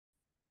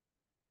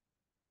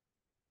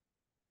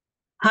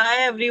Hi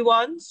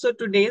everyone. So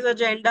today's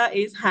agenda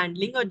is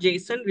handling a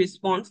JSON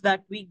response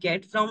that we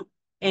get from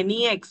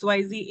any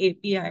XYZ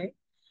API,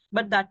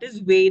 but that is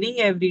varying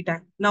every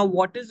time. Now,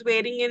 what is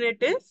varying in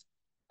it is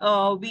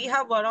we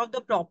have one of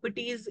the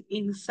properties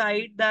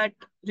inside that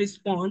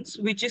response,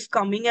 which is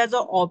coming as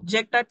an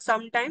object at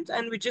some times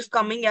and which is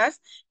coming as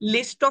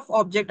list of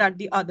object at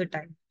the other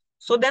time.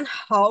 So then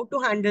how to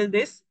handle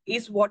this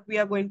is what we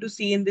are going to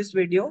see in this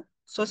video.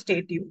 So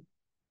stay tuned.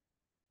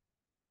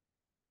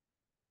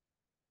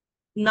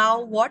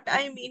 Now, what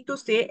I mean to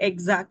say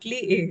exactly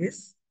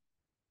is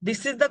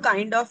this is the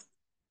kind of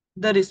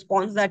the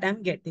response that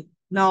I'm getting.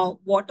 Now,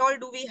 what all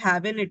do we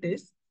have in it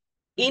is,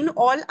 in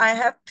all, I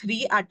have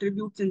three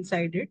attributes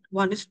inside it.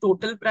 One is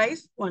total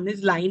price, one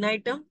is line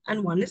item,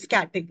 and one is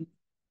category.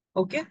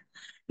 Okay.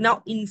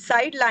 Now,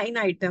 inside line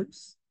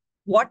items,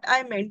 what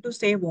I meant to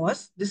say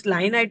was this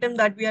line item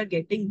that we are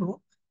getting now,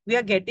 we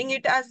are getting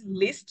it as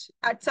list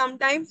at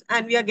sometimes,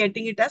 and we are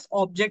getting it as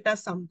object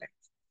as sometimes.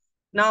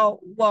 Now,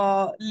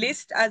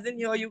 list as in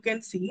here, you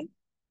can see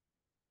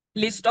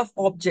list of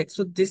objects.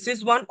 So this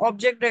is one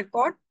object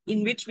record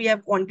in which we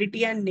have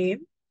quantity and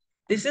name.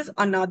 This is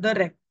another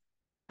record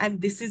and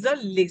this is a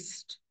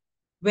list.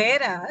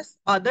 Whereas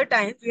other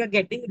times we are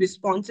getting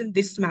response in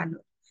this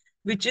manner,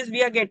 which is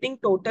we are getting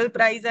total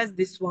price as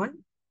this one,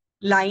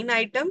 line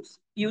items.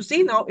 You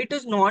see now it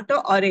is not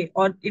a array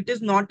or it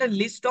is not a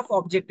list of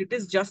object. It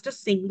is just a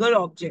single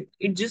object.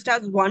 It just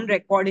has one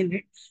record in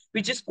it,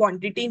 which is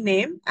quantity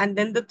name. And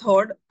then the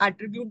third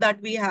attribute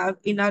that we have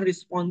in our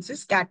response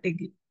is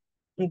category.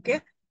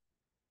 Okay.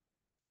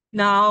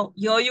 Now,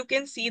 here you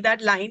can see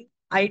that line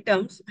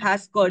items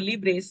has curly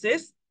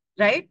braces,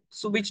 right?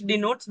 So which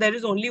denotes there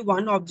is only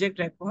one object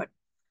record.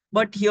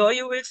 But here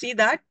you will see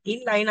that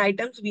in line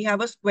items, we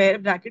have a square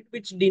bracket,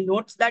 which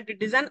denotes that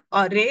it is an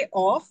array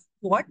of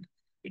what?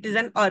 It is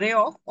an array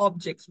of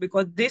objects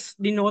because this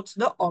denotes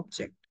the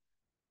object.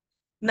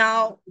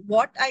 Now,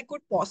 what I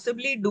could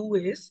possibly do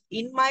is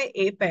in my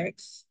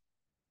Apex,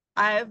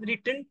 I have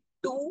written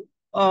two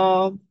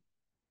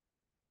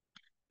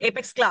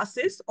Apex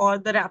classes or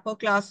the wrapper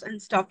class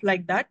and stuff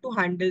like that to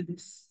handle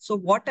this. So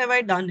what have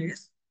I done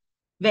is,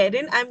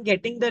 wherein I'm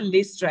getting the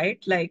list,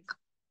 right? Like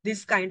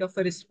this kind of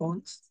a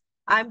response.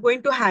 I'm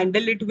going to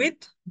handle it with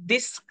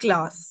this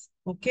class.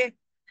 Okay.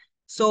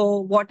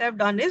 So what I've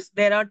done is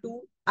there are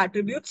two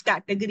attributes,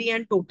 category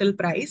and total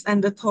price.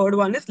 And the third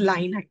one is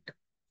line item.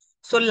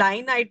 So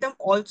line item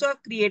also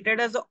I've created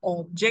as an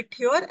object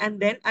here. And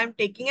then I'm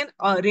taking an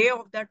array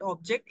of that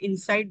object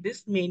inside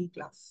this main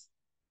class.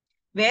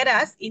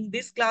 Whereas in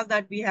this class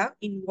that we have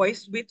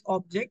invoice with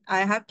object,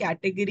 I have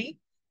category,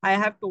 I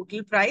have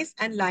total price,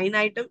 and line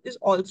item is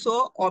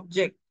also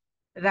object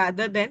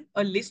rather than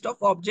a list of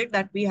object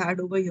that we had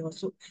over here.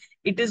 So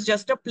it is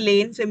just a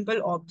plain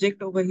simple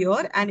object over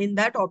here. And in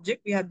that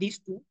object, we have these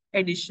two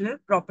additional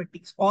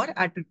properties or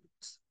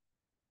attributes.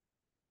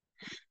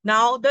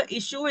 Now, the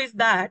issue is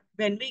that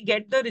when we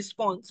get the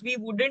response, we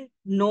wouldn't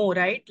know,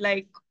 right?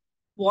 Like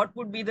what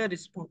would be the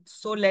response?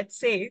 So let's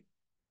say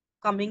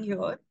coming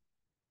here,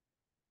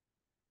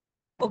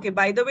 okay,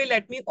 by the way,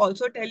 let me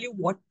also tell you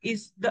what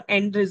is the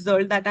end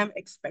result that I'm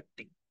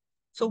expecting.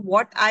 So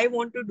what I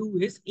want to do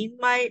is in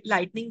my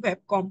Lightning Web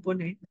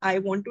component, I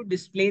want to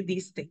display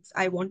these things.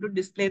 I want to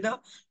display the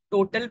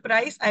total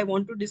price. I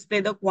want to display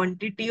the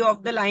quantity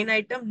of the line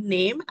item,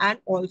 name, and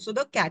also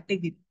the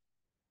category.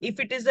 If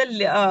it is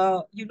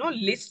a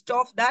list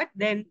of that,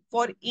 then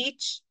for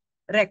each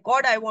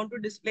record, I want to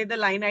display the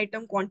line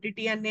item,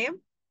 quantity, and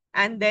name,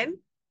 and then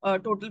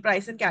total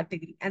price and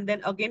category. And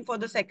then again for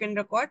the second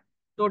record,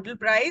 total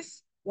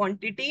price,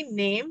 quantity,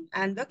 name,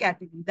 and the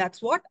category.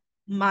 That's what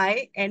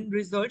my end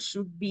result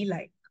should be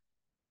like.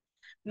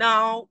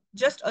 Now,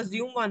 just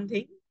assume one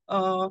thing.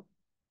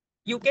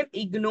 You can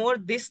ignore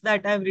this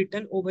that I've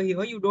written over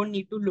here. You don't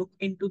need to look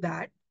into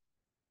that.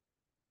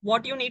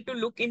 What you need to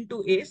look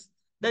into is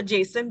the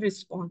JSON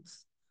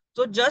response.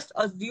 So just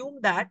assume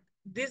that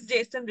this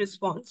JSON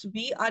response,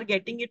 we are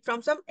getting it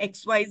from some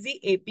XYZ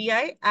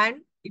API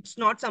and it's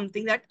not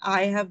something that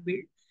I have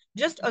built.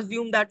 Just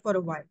assume that for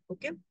a while,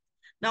 okay?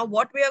 Now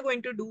what we are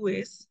going to do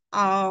is,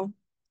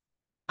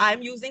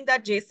 I'm using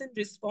that JSON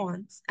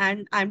response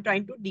and I'm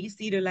trying to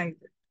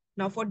deserialize it.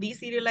 Now for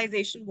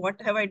deserialization,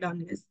 what have I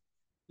done is,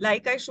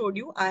 like I showed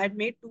you, I had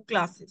made two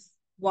classes.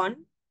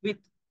 One with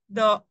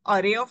the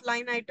array of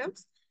line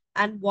items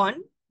and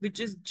one which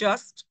is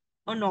just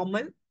a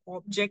normal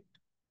object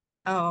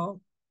uh,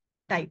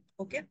 type,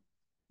 okay?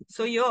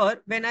 So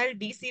here, when I'll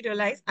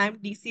deserialize, I'm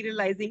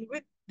deserializing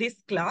with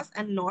this class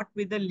and not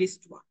with the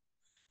list one.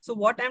 So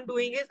what I'm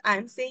doing is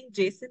I'm saying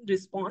JSON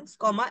response,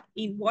 comma,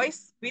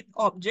 invoice with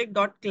object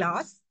dot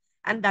class,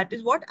 and that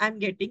is what I'm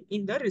getting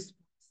in the response.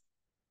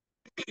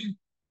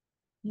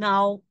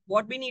 Now,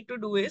 what we need to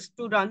do is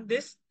to run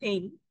this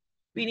thing,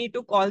 we need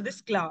to call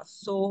this class.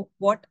 So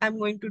what I'm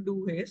going to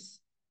do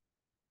is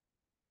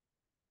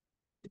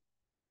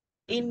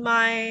in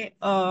my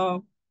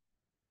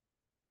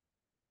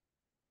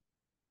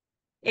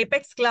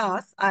Apex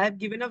class, I have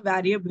given a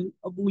variable,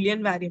 a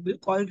Boolean variable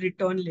called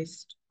return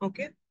list.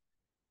 Okay.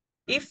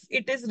 If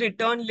it is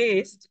return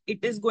list,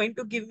 it is going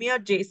to give me a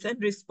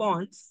JSON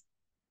response,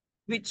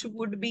 which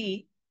would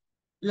be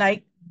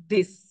like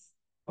this.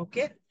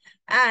 Okay.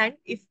 And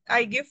if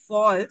I give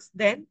false,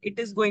 then it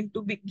is going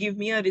to give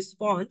me a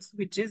response,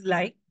 which is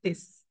like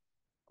this.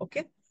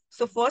 Okay.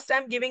 So first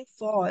I'm giving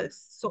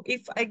false. So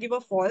if I give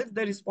a false,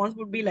 the response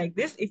would be like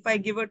this. If I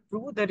give a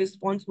true, the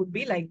response would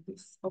be like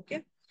this.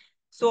 Okay.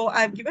 So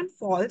I've given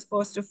false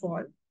first of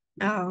all.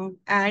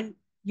 And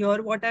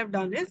here what I've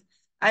done is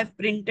I've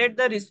printed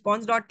the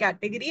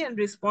response.category and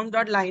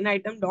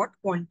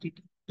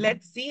response.lineitem.quantity.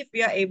 Let's see if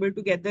we are able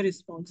to get the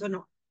response or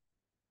not.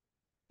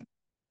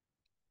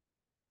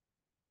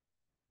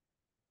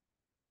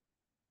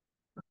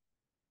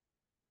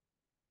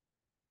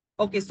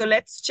 Okay, so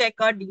let's check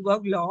our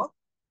debug log.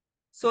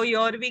 So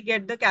here we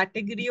get the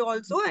category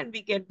also and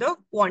we get the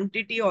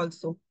quantity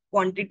also.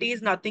 Quantity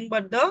is nothing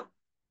but the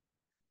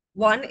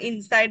one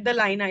inside the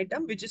line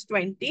item, which is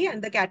 20,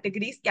 and the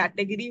category is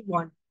category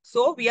 1.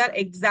 So we are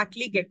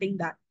exactly getting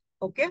that.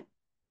 Okay.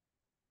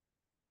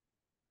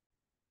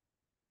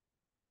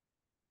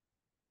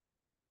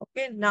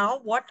 Okay, now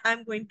what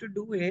I'm going to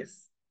do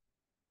is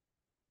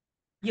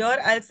here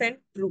I'll send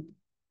true.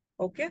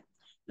 Okay.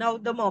 Now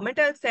the moment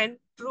I'll send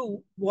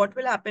true, what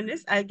will happen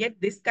is I'll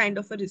get this kind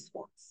of a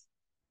response.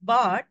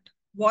 But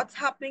what's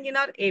happening in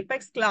our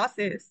Apex class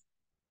is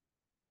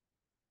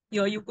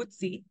here you could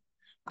see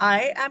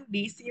I am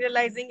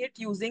deserializing it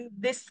using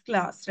this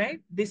class, right?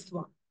 This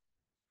one.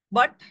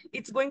 But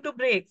it's going to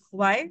break.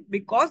 Why?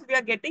 Because we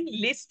are getting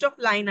list of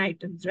line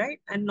items, right?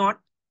 And not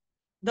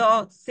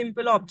the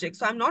simple object.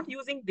 So I'm not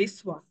using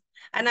this one.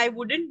 And I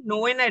wouldn't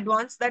know in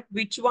advance that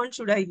which one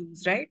should I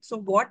use, right? So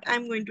what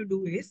I'm going to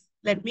do is,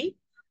 let me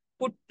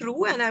put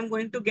true and I'm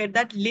going to get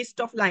that list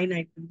of line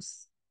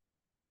items.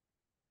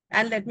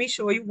 And let me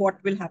show you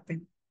what will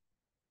happen.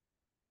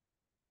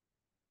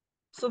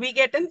 So we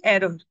get an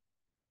error.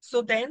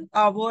 So then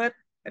our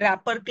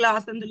wrapper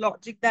class and the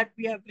logic that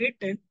we have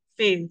written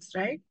fails,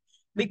 right?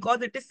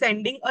 Because it is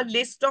sending a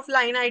list of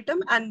line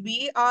item and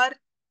we are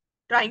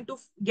trying to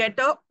get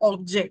a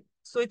object.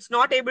 So it's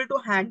not able to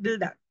handle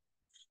that.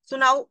 So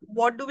now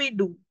what do we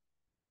do?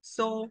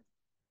 So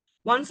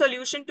one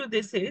solution to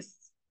this is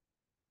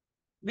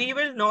we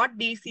will not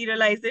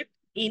deserialize it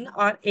in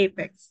our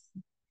Apex.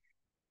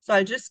 So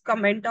I'll just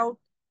comment out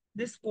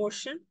this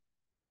portion.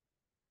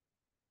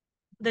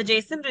 The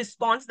JSON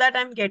response that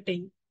I'm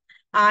getting,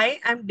 I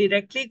am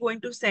directly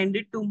going to send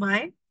it to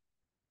my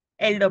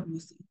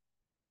LWC.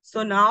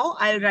 So now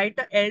I'll write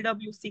a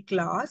LWC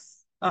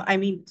class,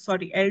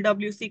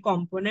 LWC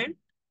component.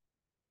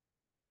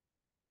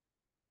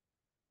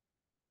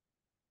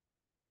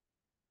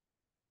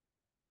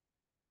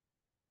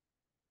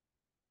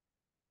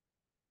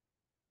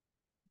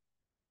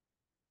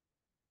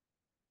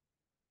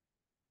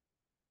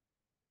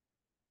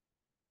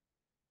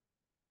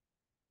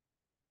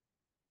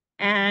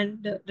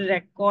 And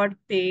record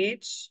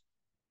page,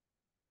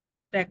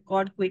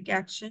 record quick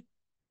action.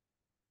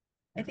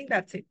 I think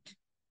that's it.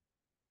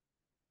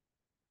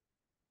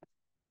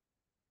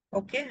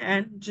 Okay,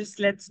 and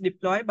just let's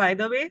deploy. By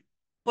the way,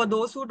 for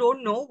those who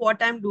don't know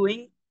what I'm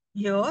doing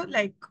here,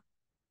 like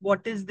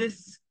what is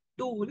this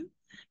tool,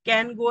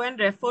 can go and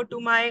refer to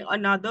my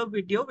another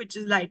video, which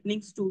is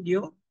Lightning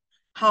Studio,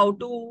 how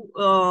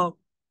to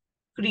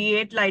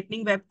create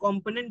Lightning Web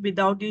Component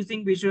without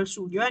using Visual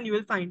Studio, and you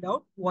will find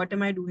out what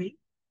am I doing.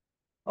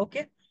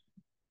 Okay.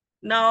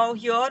 Now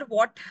here,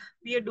 what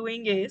we are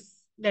doing is,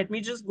 let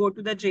me just go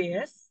to the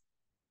JS.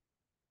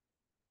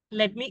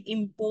 Let me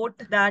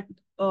import that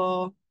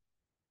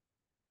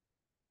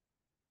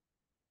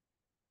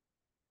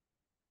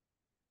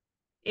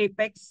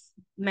Apex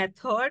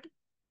method.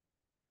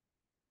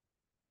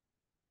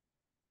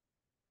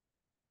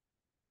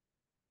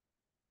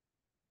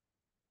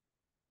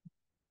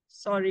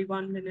 Sorry,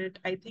 1 minute.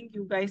 I think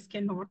you guys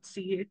cannot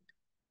see it.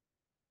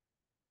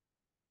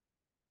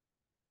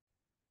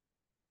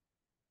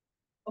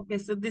 Okay,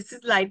 so this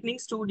is Lightning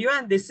Studio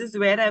and this is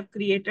where I've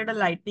created a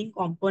Lightning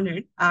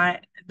component.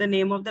 The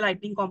name of the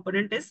Lightning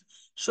component is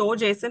show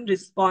JSON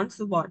response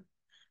one.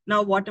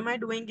 Now, what am I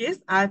doing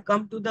is I've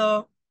come to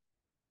the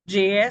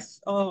JS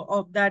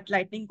of that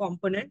Lightning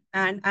component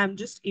and I'm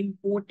just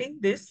importing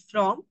this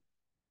from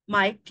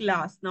my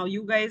class. Now,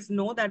 you guys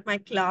know that my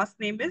class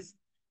name is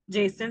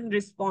JSON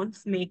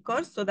response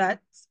maker. So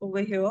that's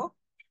over here.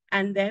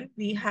 And then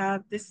we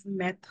have this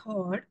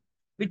method,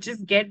 which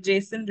is get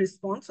JSON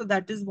response. So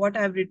that is what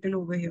I've written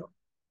over here.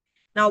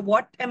 Now,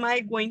 what am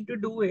I going to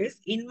do is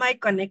in my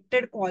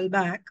connected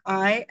callback,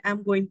 I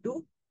am going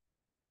to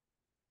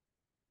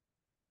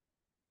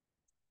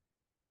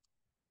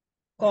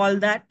call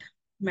that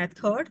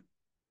method.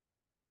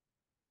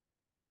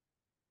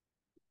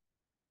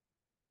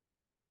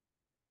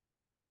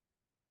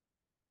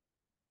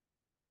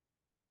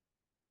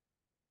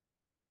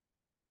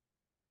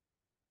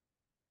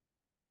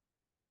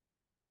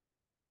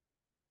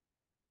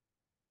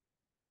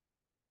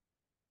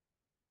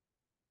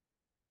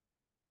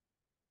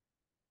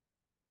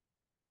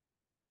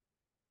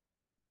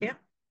 Yeah.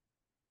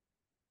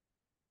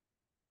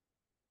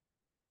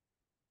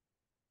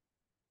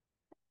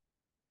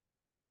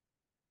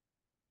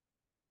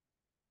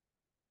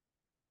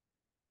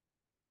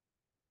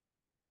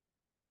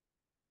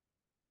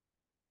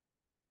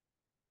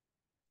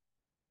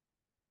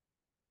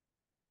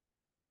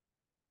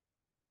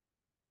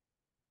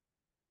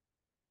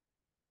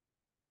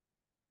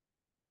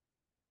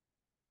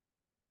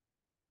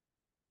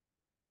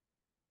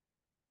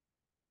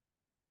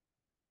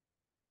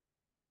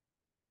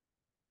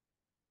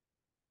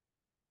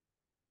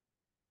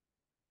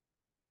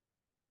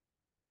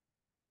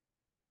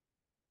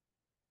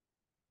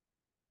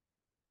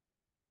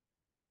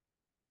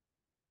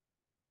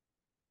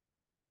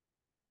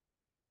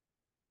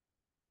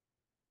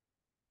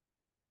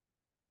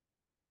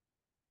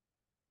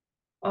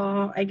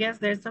 I guess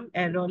there's some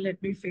error.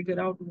 Let me figure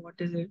out what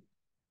is it.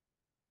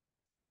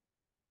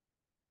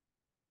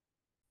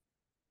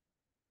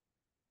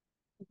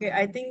 Okay,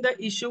 I think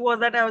the issue was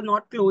that I was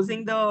not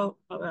closing the,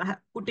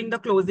 putting the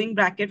closing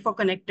bracket for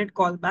connected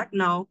callback.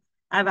 Now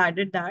I've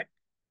added that.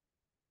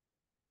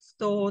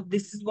 So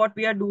this is what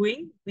we are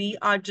doing. We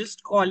are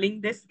just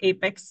calling this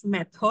Apex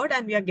method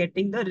and we are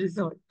getting the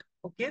result.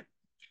 Okay.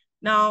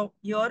 Now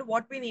here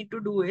what we need to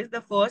do is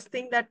the first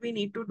thing that we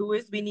need to do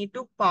is we need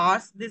to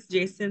parse this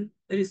JSON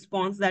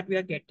response that we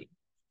are getting.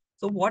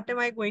 So what am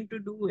I going to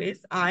do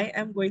is I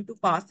am going to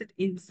pass it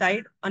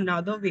inside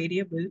another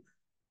variable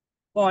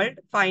called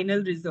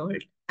final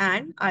result.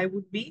 And I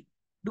would be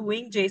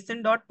doing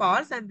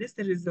JSON.parse and this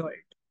result.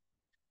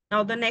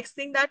 Now, the next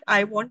thing that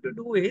I want to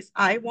do is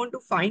I want to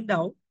find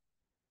out,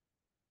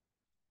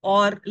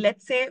 or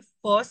let's say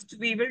first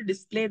we will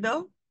display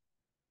the,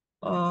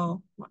 1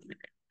 minute.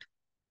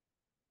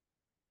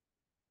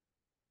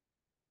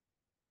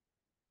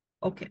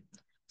 Okay.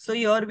 So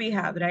here we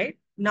have, right?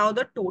 Now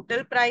the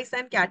total price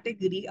and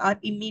category are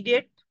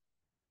immediate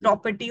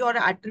property or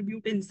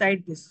attribute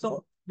inside this.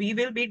 So we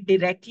will be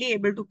directly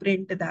able to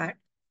print that.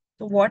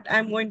 So what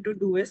I'm going to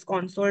do is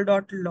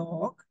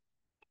console.log.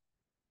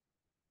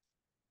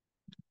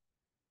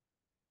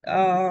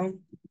 Uh,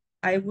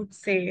 I would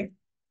say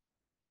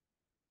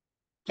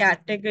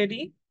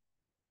category,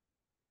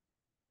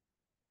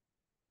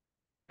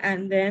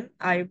 and then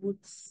I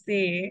would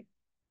say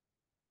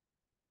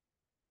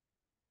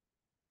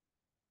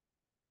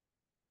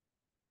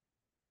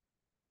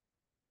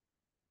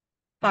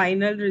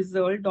final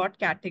result dot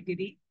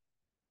category.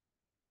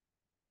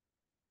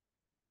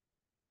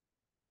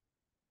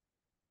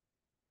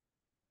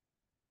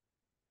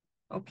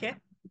 Okay.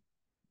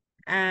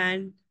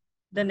 And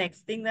the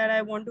next thing that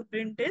I want to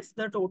print is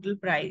the total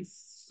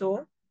price.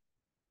 So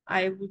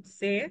I would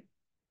say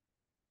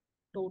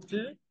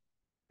total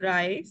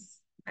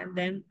price, and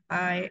then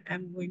I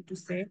am going to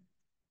say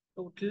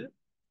total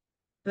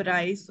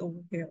price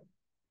over here.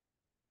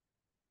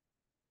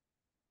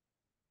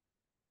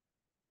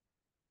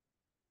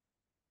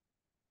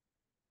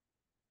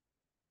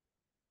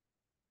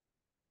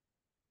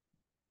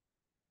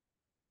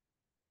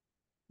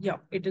 Yeah,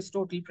 it is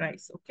total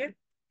price. Okay.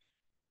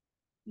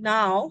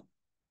 Now,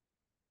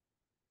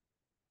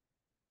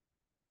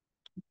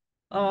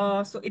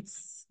 so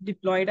it's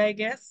deployed, I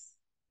guess.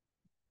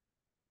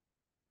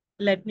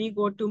 Let me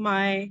go to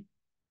my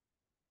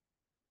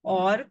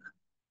org,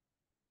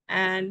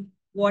 and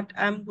what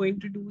I'm going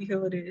to do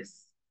here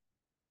is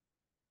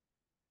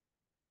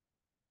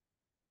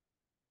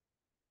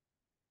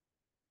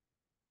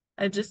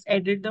I just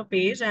edit the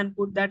page and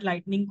put that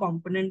lightning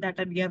component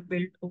that we have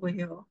built over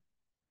here.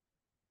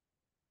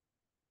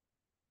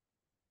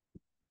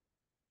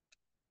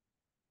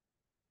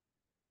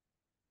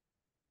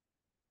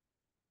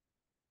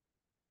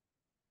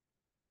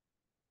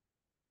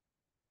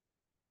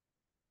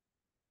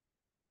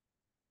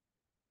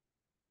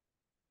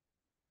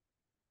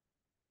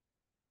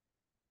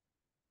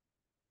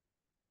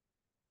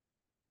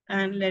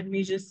 And let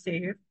me just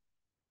save.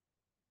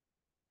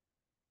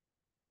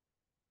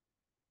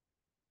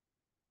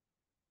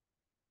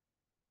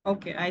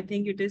 Okay, I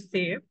think it is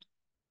saved.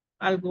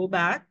 I'll go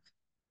back.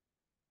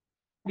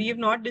 We have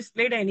not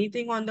displayed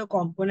anything on the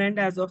component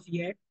as of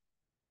yet.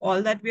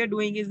 All that we are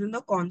doing is in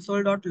the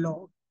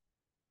console.log.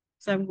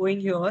 So I'm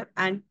going here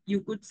and you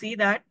could see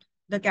that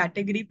the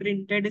category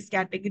printed is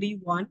category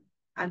 1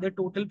 and the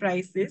total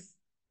price is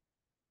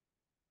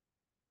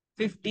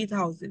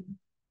 50,000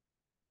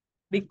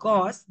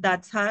 because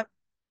that's how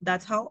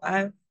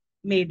I've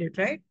made it,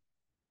 right?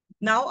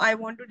 Now I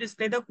want to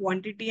display the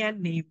quantity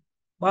and name,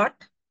 but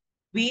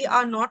we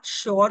are not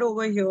sure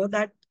over here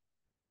that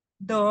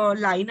the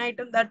line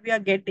item that we are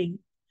getting,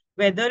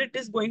 whether it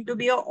is going to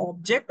be an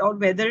object or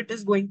whether it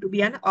is going to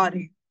be an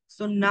array.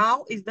 So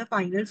now is the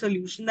final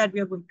solution that we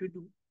are going to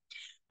do.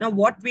 Now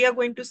what we are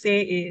going to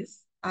say is,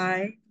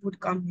 I would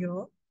come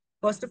here.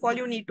 First of all,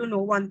 you need to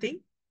know one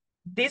thing.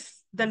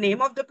 The name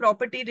of the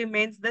property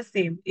remains the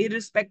same,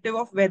 irrespective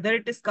of whether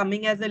it is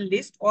coming as a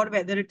list or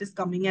whether it is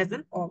coming as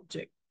an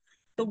object.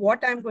 So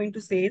what I'm going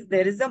to say is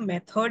there is a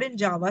method in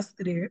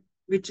JavaScript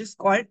which is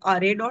called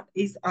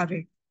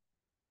array.isarray.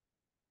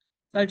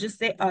 So I'll just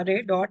say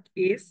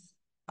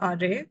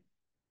array.isarray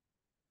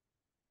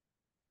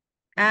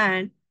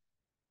and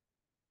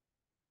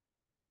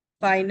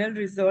final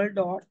result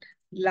dot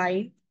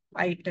line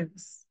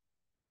items.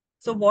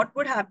 So what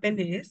would happen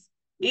is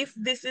if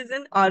this is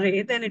an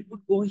array, then it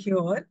would go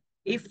here.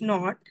 If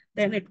not,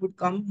 then it would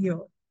come here.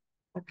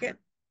 Okay.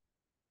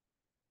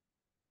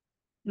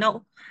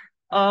 Now,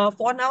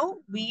 for now,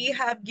 we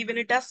have given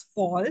it as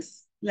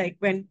false. Like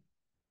when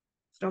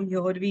from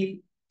here, we'll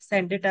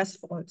send it as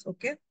false.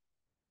 Okay.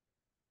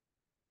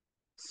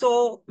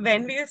 So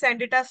when we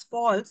send it as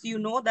false, you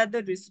know that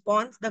the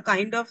response,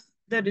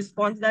 the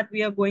response that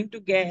we are going to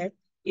get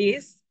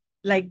is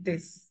like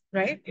this,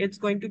 right? It's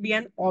going to be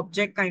an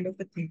object kind of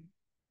a thing.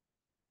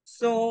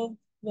 So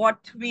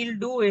what we'll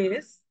do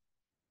is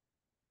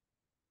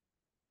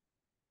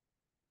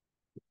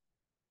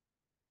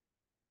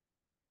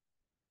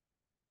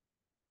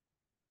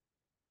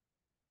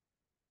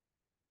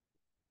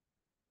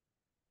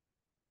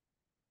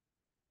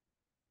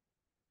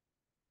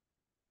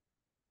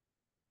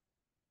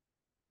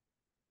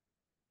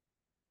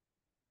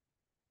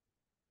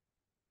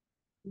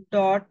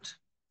dot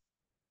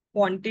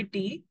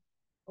quantity,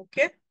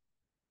 okay,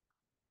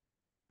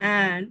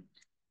 and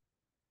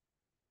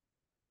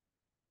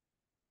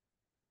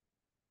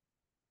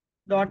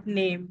dot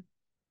name,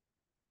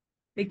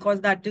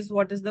 because that is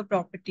what is the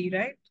property,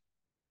 right?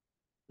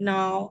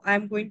 Now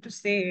I'm going to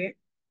say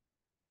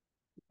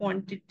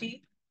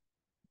quantity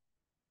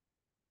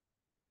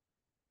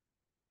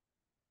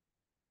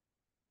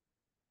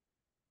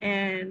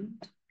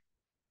and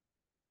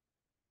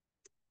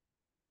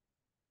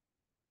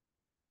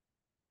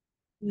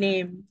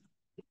name,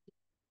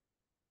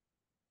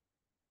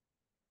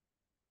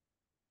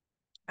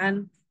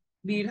 and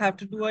we'll have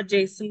to do a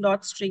JSON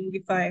dot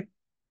stringify.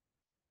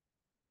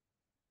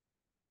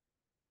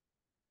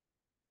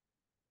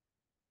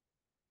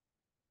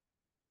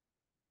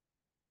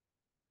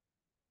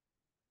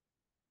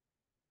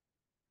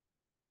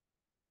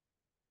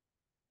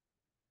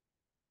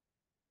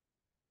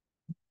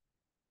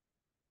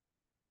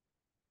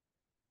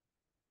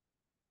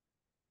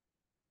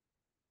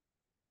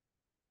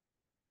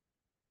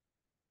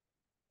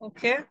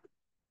 Okay,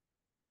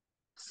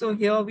 so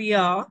here we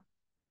are,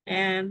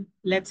 and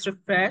let's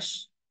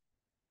refresh.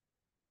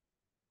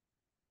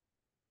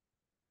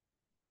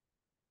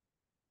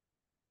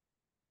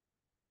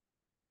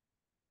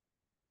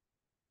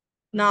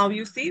 Now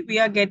you see we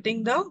are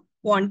getting the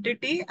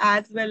quantity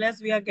as well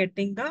as we are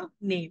getting the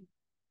name.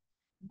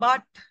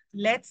 But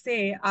let's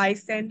say I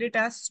send it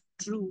as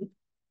true,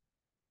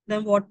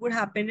 then what would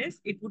happen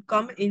is it would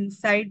come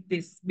inside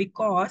this,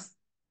 because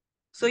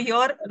so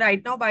here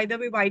right now, by the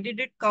way, why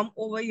did it come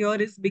over here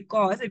is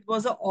because it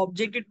was an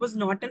object, it was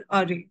not an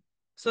array.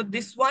 So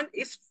this one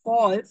is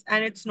false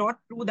and it's not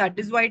true. That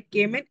is why it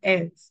came in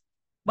else.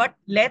 But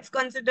let's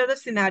consider the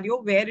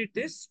scenario where it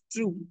is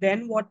true.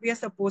 Then what we are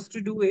supposed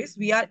to do is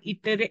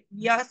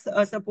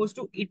supposed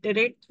to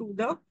iterate through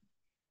the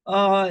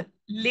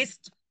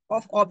list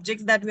of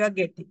objects that we are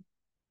getting.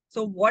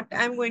 So what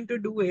I'm going to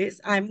do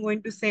is I'm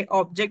going to say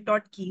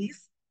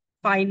object.keys,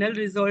 final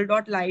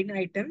result.line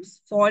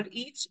items for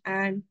each,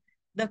 and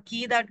the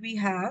key that we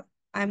have,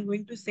 I'm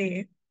going to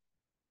say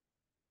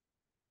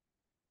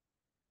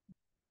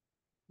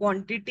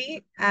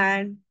quantity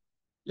and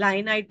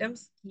line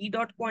items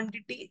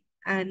key.quantity,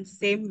 and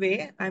same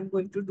way I'm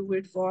going to do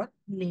it for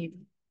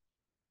name.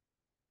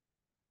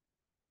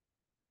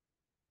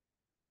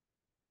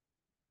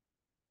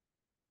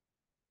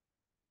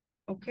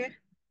 Okay,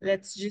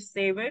 let's just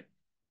save it.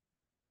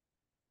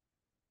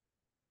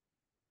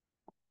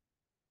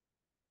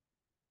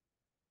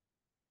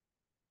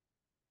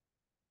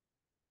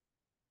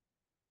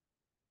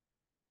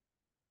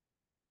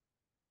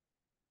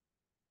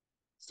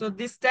 So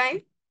this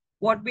time,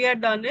 what we had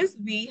done is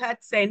we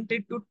had sent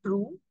it to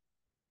true,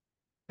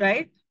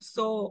 right?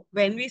 So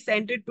when we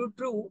sent it to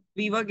true,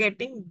 we were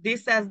getting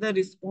this as the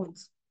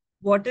response.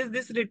 What is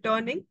this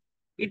returning?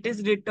 It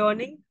is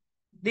returning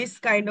this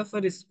kind of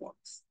a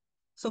response.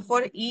 So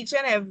for each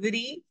and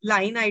every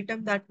line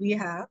item that we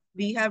have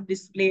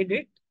displayed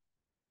it.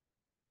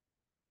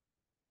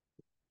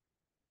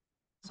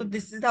 So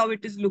this is how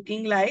it is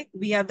looking like.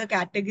 We have the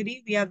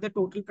category, we have the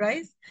total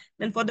price.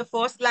 Then for the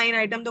first line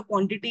item, the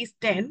quantity is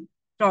 10,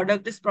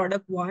 product is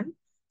product 1.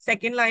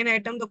 Second line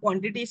item, the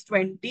quantity is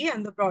 20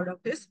 and the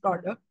product is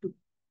product 2.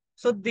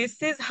 So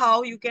this is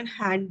how you can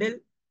handle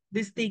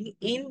this thing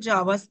in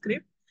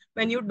JavaScript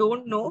when you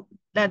don't know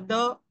that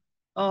the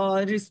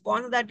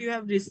response that you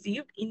have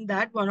received in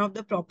that one of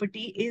the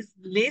property is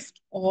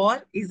list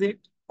or is it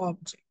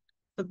object.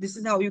 So this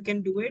is how you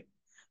can do it.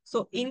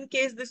 So in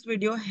case this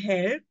video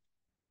helped,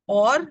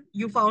 or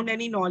you found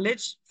any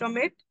knowledge from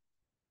it,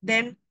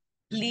 then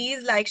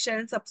please like, share,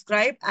 and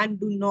subscribe. And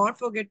do not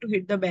forget to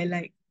hit the bell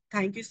icon.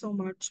 Thank you so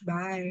much.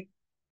 Bye.